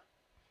Hampshire.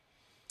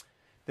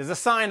 There's a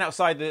sign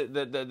outside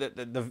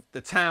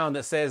the town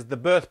that says the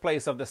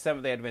birthplace of the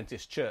Seventh-day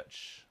Adventist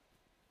Church.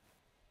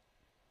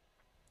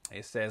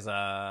 It says,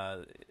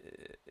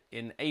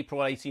 in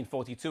April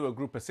 1842, a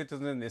group of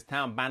citizens in this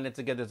town banded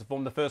together to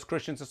form the first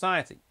Christian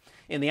society.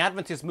 In the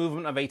Adventist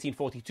movement of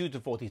 1842 to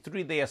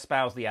 43, they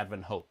espoused the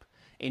Advent hope.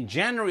 In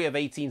January of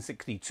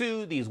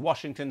 1862, these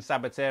Washington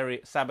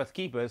Sabbath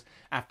keepers,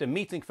 after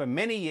meeting for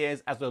many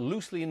years as a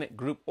loosely knit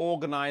group,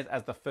 organized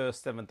as the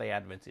first Seventh-day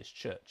Adventist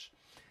Church.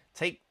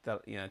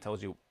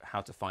 Tells you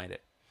how to find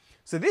it.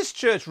 So this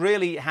church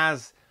really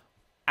has,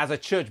 as a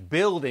church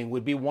building,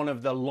 would be one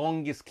of the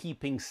longest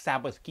keeping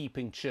Sabbath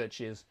keeping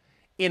churches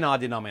in our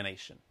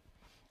denomination.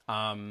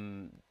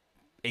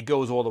 It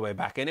goes all the way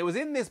back. And it was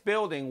in this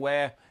building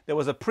where there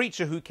was a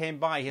preacher who came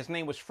by. His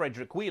name was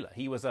Frederick Wheeler.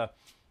 He was a,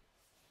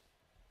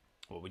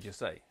 what would you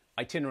say,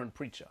 itinerant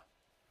preacher.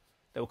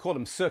 They would call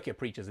them circuit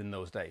preachers in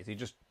those days. He'd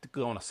just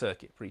go on a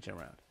circuit preaching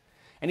around.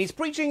 And he's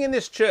preaching in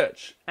this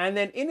church. And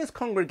then in his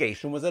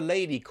congregation was a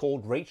lady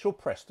called Rachel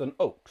Preston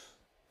Oakes.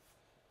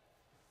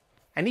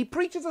 And he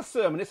preaches a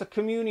sermon. It's a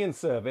communion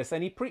service.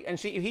 And he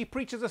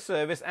preaches a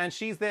service, and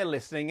she's there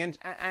listening.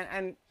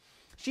 And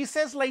she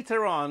says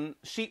later on,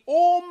 she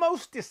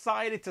almost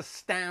decided to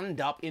stand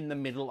up in the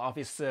middle of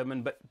his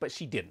sermon, but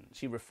she didn't.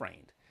 She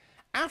refrained.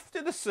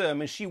 After the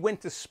sermon, she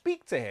went to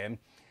speak to him,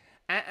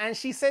 and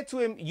she said to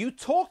him, you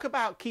talk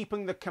about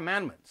keeping the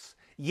commandments,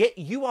 yet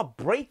you are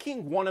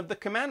breaking one of the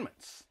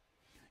commandments.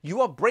 You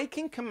are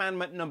breaking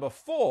commandment number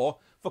 4,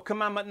 for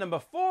commandment number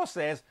 4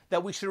 says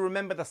that we should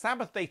remember the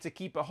Sabbath day to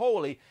keep it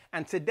holy,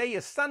 and today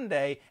is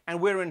Sunday, and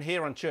we're in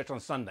here on church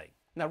on Sunday.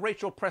 Now,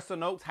 Rachel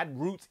Preston Oakes had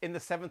roots in the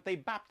Seventh-day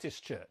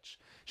Baptist Church.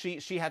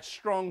 She had a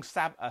strong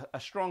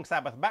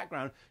Sabbath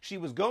background. She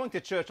was going to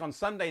church on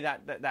Sunday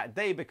that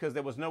day because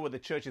there was no other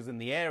churches in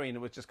the area, and it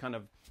was just kind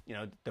of, you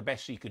know, the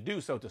best she could do,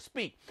 so to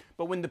speak.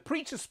 But when the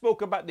preacher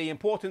spoke about the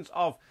importance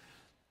of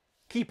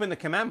keeping the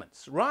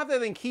commandments, rather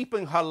than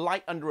keeping her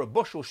light under a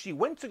bushel, she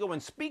went to go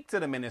and speak to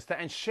the minister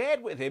and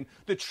shared with him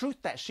the truth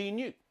that she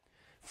knew.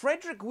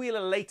 Frederick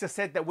Wheeler later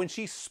said that when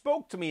she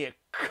spoke to me, it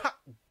cut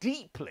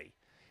deeply.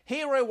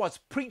 Here I was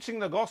preaching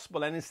the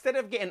gospel, and instead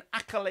of getting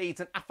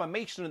accolades and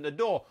affirmation at the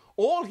door,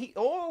 all he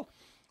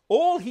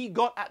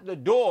got at the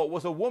door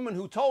was a woman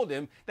who told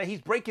him that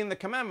he's breaking the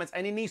commandments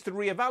and he needs to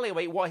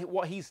reevaluate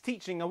what he's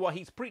teaching and what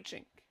he's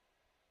preaching.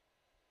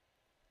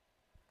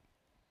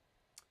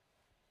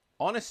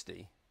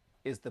 Honesty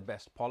is the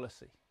best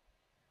policy.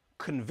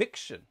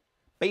 Conviction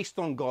based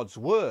on God's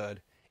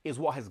word is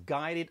what has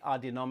guided our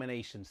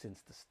denomination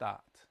since the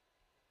start.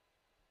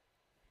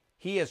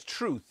 He has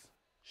truth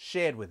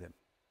shared with him.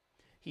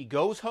 He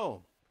goes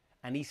home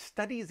and he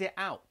studies it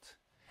out,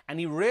 and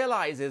he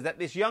realizes that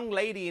this young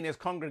lady in his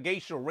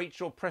congregation,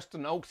 Rachel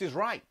Preston Oakes, is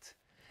right.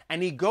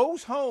 And he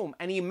goes home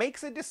and he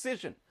makes a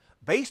decision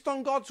based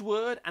on God's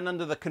word and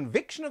under the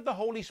conviction of the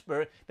Holy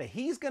Spirit that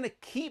he's going to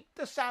keep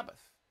the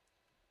Sabbath.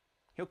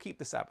 He'll keep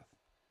the Sabbath.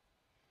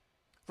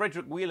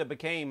 Frederick Wheeler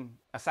became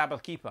a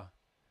Sabbath keeper.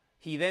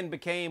 He then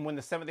became, when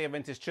the Seventh-day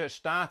Adventist Church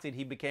started,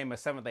 he became a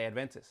Seventh-day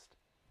Adventist.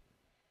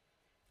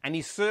 And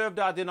he served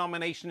our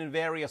denomination in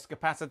various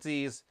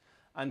capacities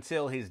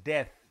until his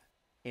death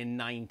in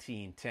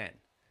 1910.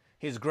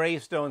 His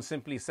gravestone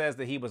simply says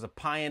that he was a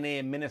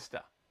pioneer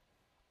minister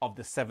of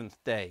the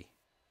Seventh-day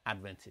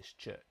Adventist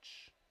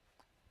Church.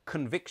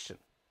 Conviction,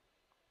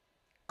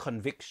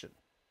 conviction,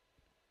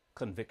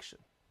 conviction.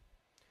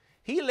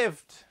 He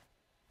lived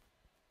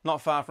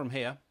not far from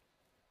here,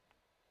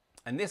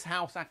 and this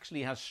house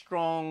actually has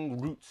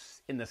strong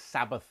roots in the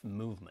Sabbath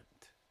movement,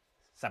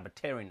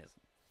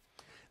 Sabbatarianism.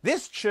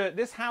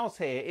 This house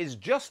here is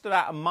just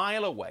about a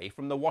mile away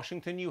from the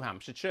Washington, New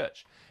Hampshire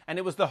church, and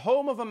it was the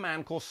home of a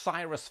man called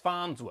Cyrus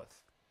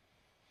Farnsworth.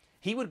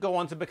 He would go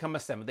on to become a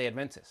Seventh-day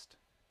Adventist.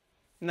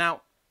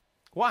 Now,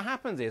 what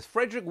happens is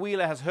Frederick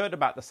Wheeler has heard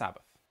about the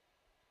Sabbath.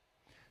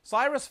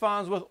 Cyrus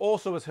Farnsworth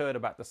also has heard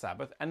about the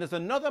Sabbath, and there's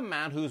another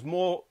man who's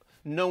more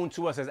known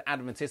to us as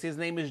Adventist. His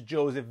name is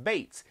Joseph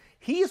Bates.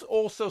 He's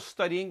also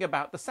studying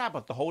about the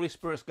Sabbath. The Holy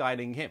Spirit's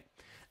guiding him.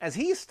 As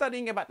he's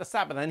studying about the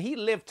Sabbath, and he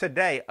lived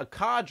today, a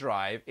car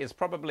drive is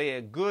probably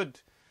a good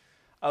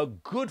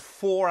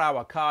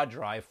 4-hour car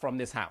drive from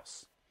this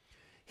house.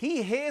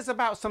 He hears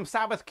about some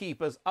Sabbath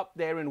keepers up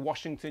there in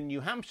Washington,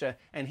 New Hampshire,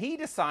 and he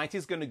decides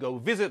he's going to go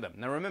visit them.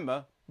 Now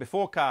remember,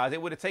 before cars,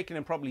 it would have taken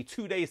him probably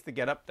 2 days to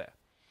get up there.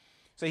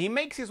 So he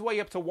makes his way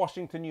up to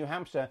Washington, New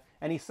Hampshire,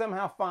 and he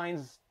somehow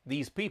finds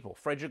these people,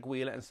 Frederick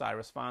Wheeler and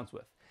Cyrus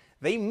Farnsworth.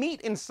 They meet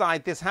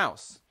inside this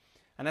house.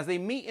 And as they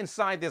meet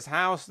inside this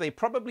house, they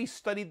probably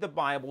studied the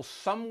Bible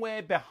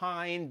somewhere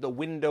behind the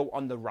window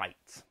on the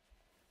right.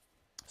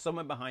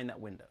 Somewhere behind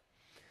that window.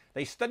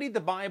 They studied the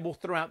Bible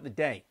throughout the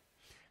day.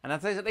 And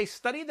as they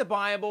studied the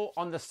Bible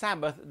on the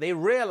Sabbath, they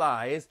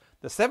realized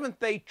the seventh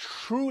day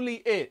truly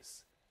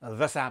is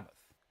the Sabbath.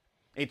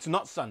 It's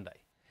not Sunday.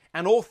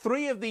 And all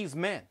three of these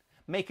men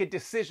make a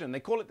decision. They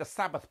call it the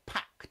Sabbath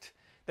pact.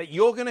 That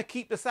you're going to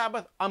keep the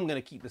Sabbath, I'm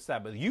going to keep the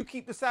Sabbath. You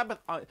keep the Sabbath,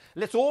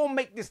 let's all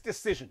make this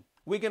decision.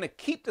 We're going to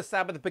keep the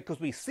Sabbath because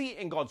we see it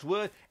in God's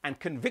word and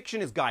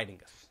conviction is guiding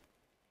us.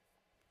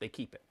 They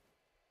keep it.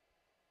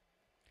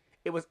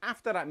 It was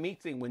after that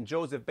meeting when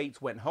Joseph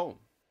Bates went home,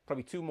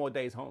 probably 2 more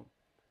days home,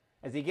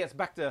 as he gets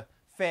back to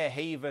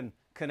Fairhaven,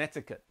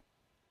 Connecticut.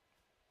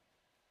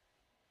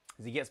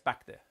 As he gets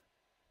back there.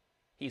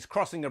 He's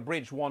crossing a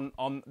bridge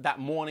on that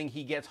morning.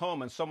 He gets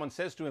home and someone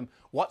says to him,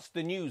 "What's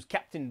the news,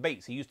 Captain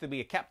Bates?" He used to be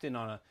a captain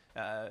on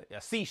a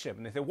sea ship.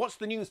 And they say, "What's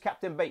the news,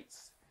 Captain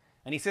Bates?"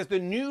 And he says, "The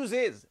news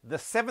is the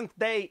seventh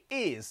day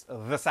is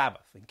the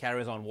Sabbath." And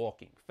carries on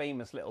walking.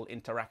 Famous little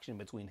interaction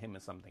between him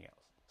and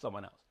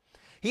someone else.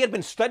 He had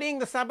been studying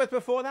the Sabbath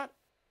before that.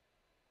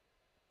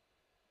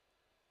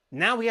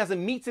 Now he has a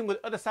meeting with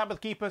other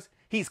Sabbath keepers.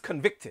 He's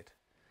convicted,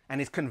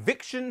 and his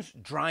convictions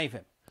drive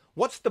him.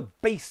 What's the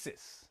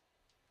basis?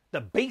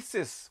 The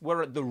basis,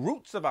 where at the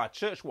roots of our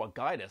church, what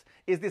guide us,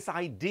 is this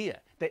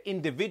idea that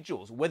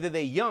individuals, whether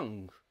they're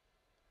young,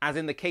 as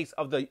in the case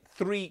of the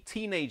 3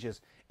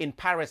 teenagers in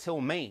Paris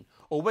Hill, Maine,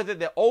 or whether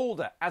they're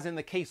older, as in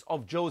the case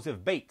of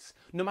Joseph Bates,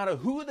 no matter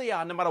who they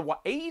are, no matter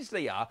what age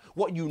they are,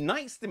 what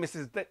unites them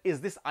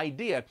is this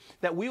idea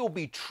that we will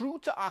be true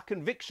to our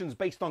convictions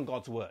based on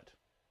God's word.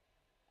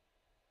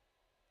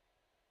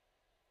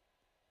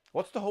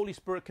 What's the Holy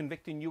Spirit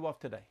convicting you of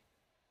today?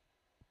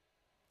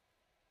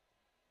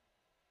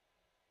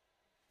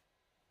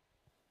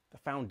 The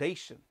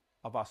foundation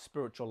of our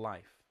spiritual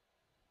life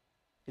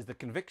is the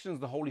convictions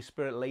the Holy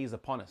Spirit lays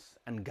upon us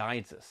and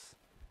guides us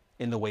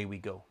in the way we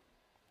go.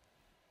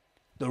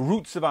 The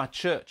roots of our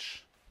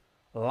church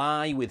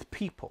lie with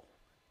people,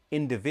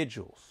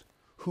 individuals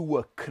who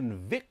were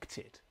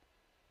convicted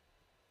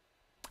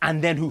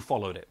and then who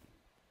followed it.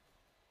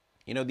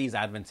 You know, these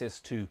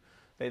Adventists who,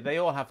 they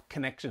all have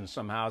connections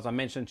somehow. As I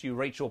mentioned to you,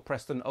 Rachel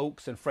Preston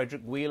Oakes and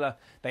Frederick Wheeler,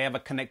 they have a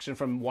connection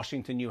from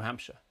Washington, New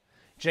Hampshire.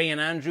 Jay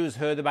and Andrews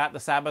heard about the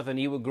Sabbath, and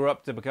he grew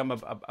up to become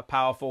a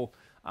powerful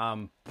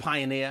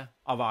pioneer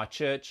of our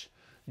church.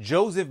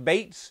 Joseph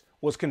Bates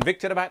was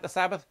convicted about the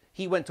Sabbath.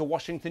 He went to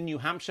Washington, New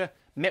Hampshire,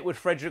 met with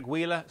Frederick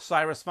Wheeler,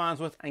 Cyrus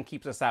Farnsworth, and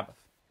keeps the Sabbath.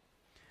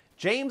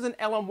 James and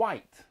Ellen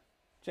White.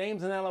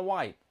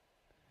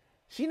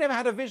 She never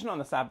had a vision on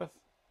the Sabbath,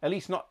 at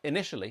least not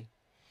initially.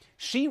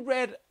 She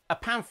read a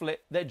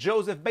pamphlet that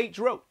Joseph Bates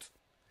wrote.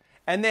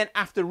 And then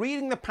after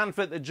reading the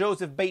pamphlet that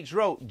Joseph Bates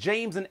wrote,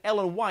 James and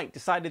Ellen White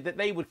decided that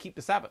they would keep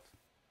the Sabbath.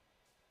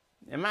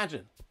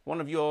 Imagine,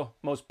 one of your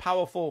most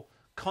powerful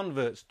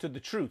converts to the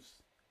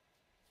truth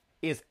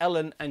is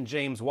Ellen and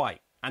James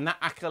White. And that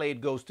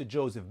accolade goes to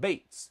Joseph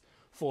Bates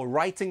for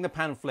writing the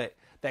pamphlet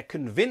that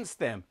convinced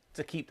them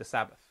to keep the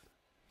Sabbath.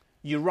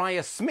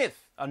 Uriah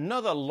Smith,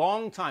 another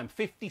long time,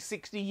 50,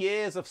 60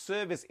 years of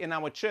service in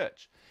our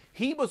church.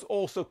 He was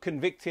also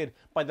convicted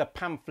by the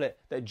pamphlet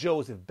that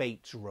Joseph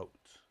Bates wrote.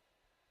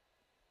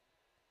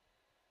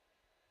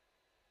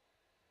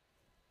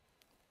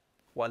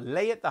 What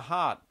lay at the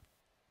heart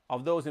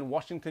of those in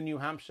Washington, New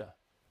Hampshire,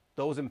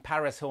 those in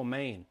Paris Hill,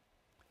 Maine,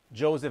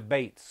 Joseph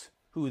Bates,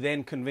 who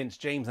then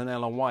convinced James and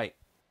Ellen White,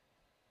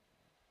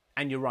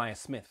 and Uriah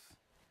Smith,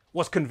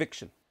 was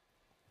conviction.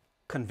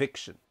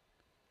 Conviction.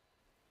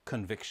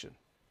 Conviction.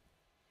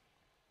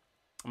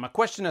 And my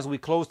question as we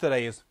close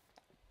today is,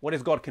 what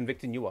is God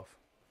convicting you of?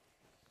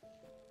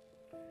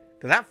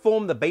 Does that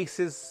form the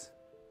basis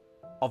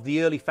of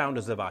the early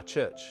founders of our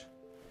church?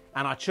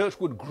 And our church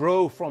would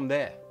grow from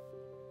there.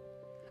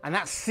 And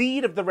that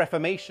seed of the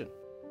Reformation,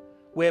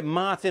 where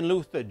Martin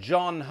Luther,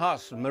 John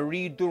Huss,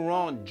 Marie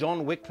Durand,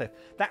 John Wycliffe,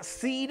 that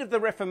seed of the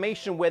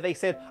Reformation where they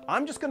said,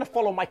 I'm just going to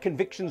follow my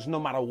convictions no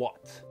matter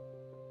what.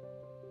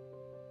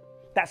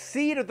 That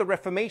seed of the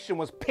Reformation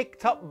was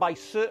picked up by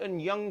certain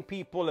young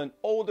people and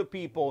older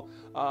people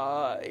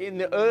in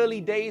the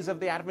early days of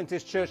the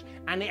Adventist church,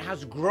 and it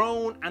has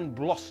grown and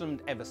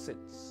blossomed ever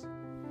since.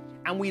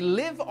 And we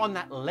live on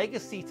that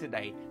legacy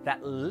today,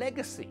 that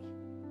legacy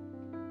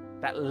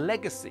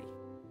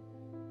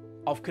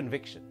of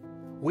conviction.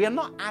 We are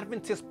not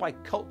Adventists by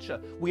culture.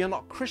 We are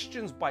not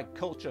Christians by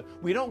culture.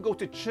 We don't go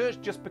to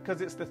church just because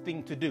it's the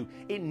thing to do.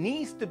 It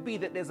needs to be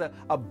that there's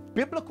a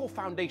biblical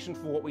foundation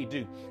for what we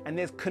do. And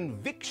there's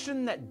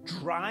conviction that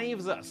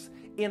drives us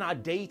in our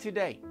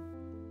day-to-day,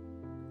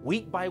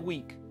 week by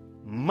week,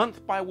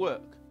 month by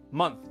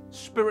month,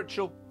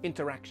 spiritual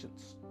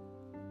interactions.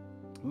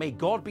 May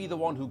God be the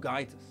one who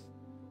guides us.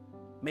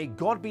 May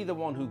God be the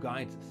one who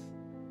guides us.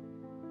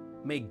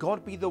 May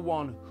God be the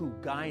one who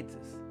guides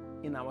us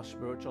in our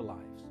spiritual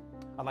lives.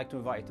 I'd like to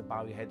invite you to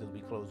bow your head as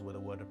we close with a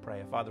word of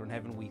prayer. Father in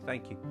heaven, we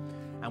thank you.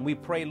 And we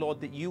pray, Lord,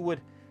 that you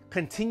would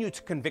continue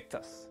to convict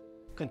us,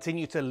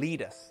 continue to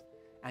lead us,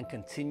 and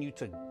continue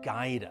to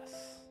guide us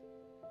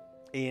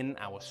in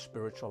our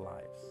spiritual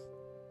lives.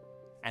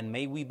 And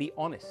may we be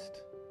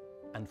honest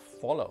and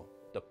follow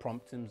the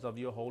promptings of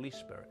your Holy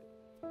Spirit,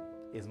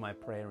 is my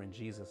prayer in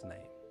Jesus'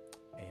 name.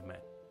 Amen.